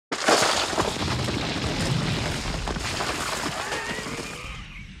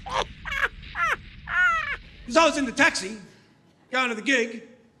Because I was in the taxi, going to the gig,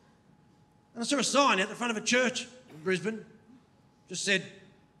 and I saw a sign out the front of a church in Brisbane. Just said,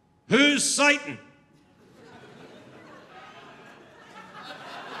 "Who's Satan?"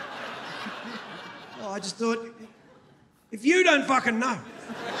 Oh, I just thought, if you don't fucking know,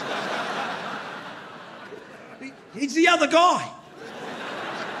 he's the other guy.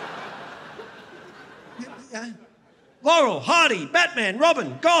 Yeah. Laurel, Hardy, Batman,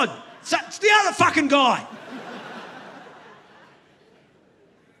 Robin, God. It's the other fucking guy.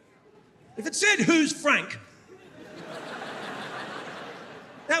 If it said, "Who's Frank?"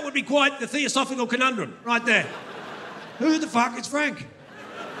 that would be quite the theosophical conundrum right there. Who the fuck is Frank?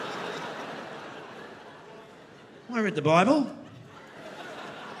 I read the Bible.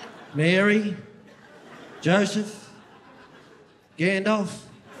 Mary, Joseph, Gandalf,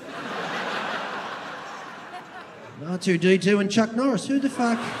 R2-D2 and Chuck Norris. Who the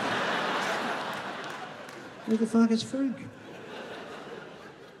fuck is Frank?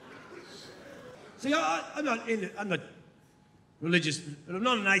 See, I'm not religious, but I'm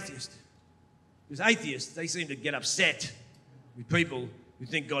not an atheist. Because atheists, they seem to get upset with people who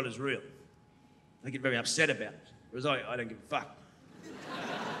think God is real. They get very upset about it, whereas I don't give a fuck.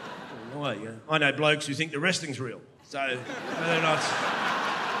 I know blokes who think the wrestling's real, so whether or not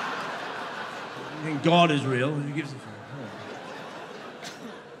you think God is real, who gives a fuck?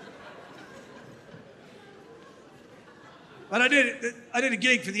 But I did a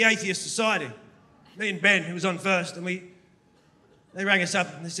gig for the Atheist Society. Me and Ben, who was on first, and they rang us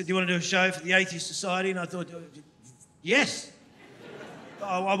up and they said, "Do you want to do a show for the Atheist Society?" And I thought, yes.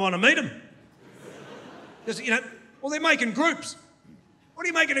 I want to meet them. Because, they're making groups. What are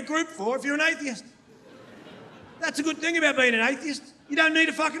you making a group for if you're an atheist? That's a good thing about being an atheist. You don't need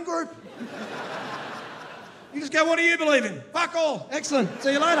a fucking group. You just go, "What do you believe in?" "Fuck all." "Excellent.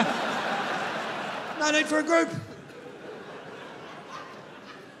 See you later." No need for a group.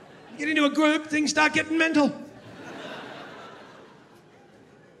 You get into a group, things start getting mental.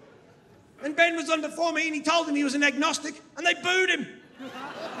 And Ben was on before me and he told them he was an agnostic and they booed him.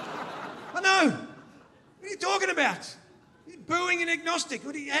 I know. What are you talking about? You're booing an agnostic.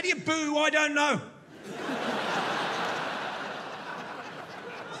 How do you boo? I don't know.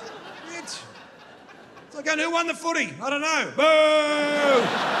 It's like going, "Who won the footy?" "I don't know." Boo!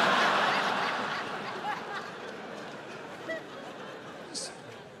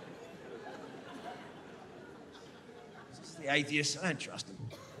 The atheists, I don't trust them.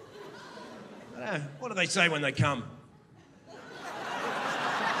 I don't know. What do they say when they come?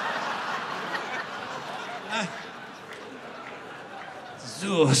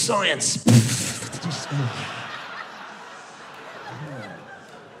 Zoo science.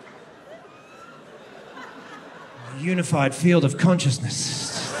 A unified field of consciousness.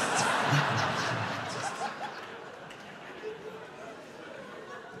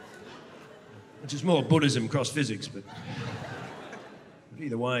 Which is more Buddhism cross physics, but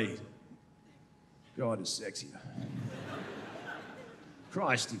either way, God is sexier.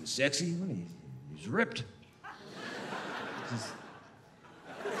 Christ, he was sexy, wasn't he? He was ripped.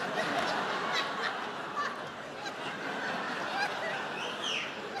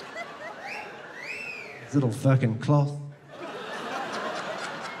 His little fucking cloth.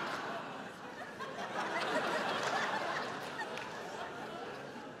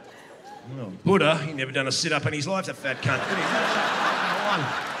 Well, Buddha, he never done a sit-up in his life, that fat cunt, did he?